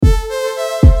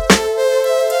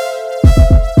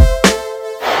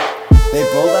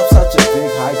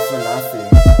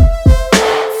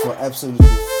absolutely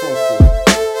fuck.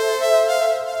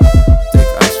 Take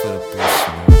ice for the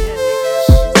pussy, man.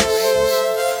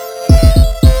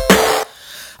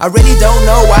 I really don't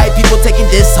know why people taking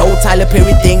this whole Tyler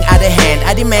Perry thing out of hand.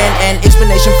 I demand an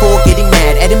explanation for getting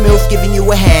mad at a MILF giving you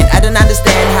a hand. I don't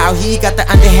understand how he got the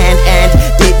underhand and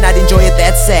did not enjoy it,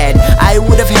 that's sad. I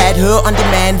would have had her on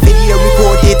demand, video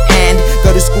record it and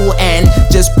go to school and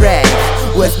just brag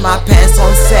with my pants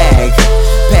on sag.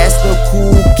 Past the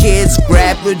cool kids,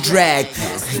 grab a drag.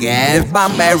 Have my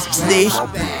marriage.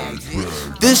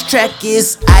 This track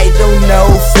is, I don't know,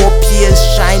 4 peers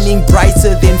shining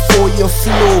brighter than 4 your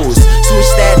floors.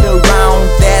 Switch that around,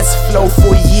 that's flow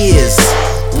for years,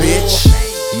 bitch.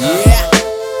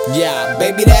 Yeah,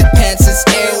 baby, that pants is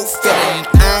ill fitting.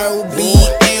 R.O.B.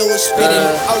 ill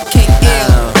spitting. Okay,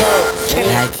 ill.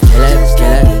 Like killer,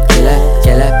 killer, killer,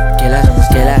 killer, killer,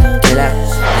 killer, killer.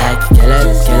 Like killer,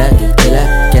 killer, killer,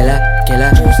 killer,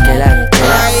 killer, killer,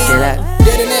 killer.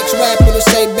 Did the next rapper to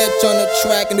say bitch on the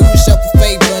track and do yourself a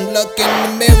favor and look in the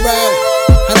mirror.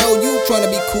 I know you tryna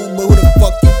be cool, but who the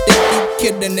fuck you think you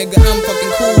kidding, nigga? I'm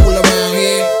fucking cool around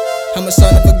here. I'm a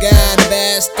son of a god, a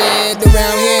bastard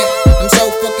around here. I'm so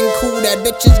fucking cool that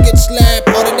bitches get slapped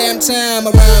all the damn time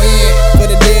around here. For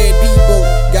the dead people,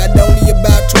 got only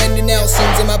about 20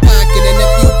 Nelsons in my pocket. And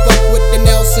if you fuck with the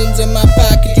Nelsons in my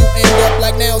pocket, you end up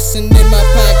like Nelson in my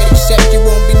pocket. Except you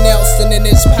won't be Nelson in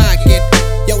his pocket.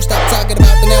 Yo, stop talking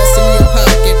about the Nelson in your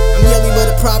pocket. I'm really but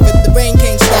a prophet, the rain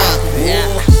can't stop.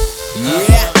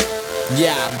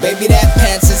 Yeah, baby, that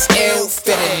pants is ill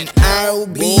fitting.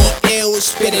 R.O.B. ill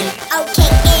spitting. Okay,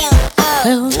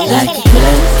 ill. Like a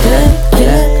killer, killer,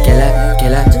 killer,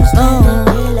 killer, killer.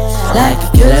 Like a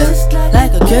killer,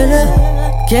 like a killer,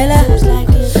 killer.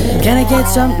 Can I get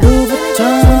some Louis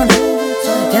Vuitton?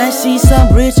 Can I see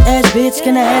some rich ass bitch?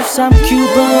 Can I have some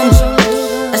Cubans?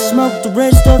 I smoke the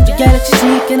rest of the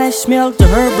galaxy. Can I smell the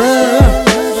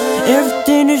herbal?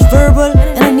 Everything is verbal,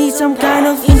 and I need some kind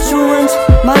of insurance.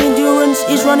 My endurance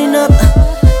is running up.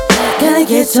 Can I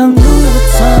get some Louis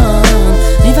Vuitton?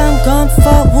 If I'm gone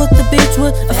far with the bitch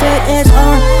with a fat ass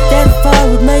on, that far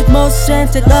would make more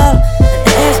sense at all.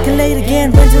 And escalate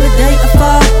again, run to the day I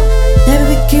fall. Never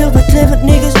be killed by clever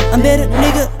niggas. I'm better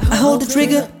nigga, I hold the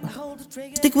trigger.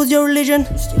 Stick with your religion.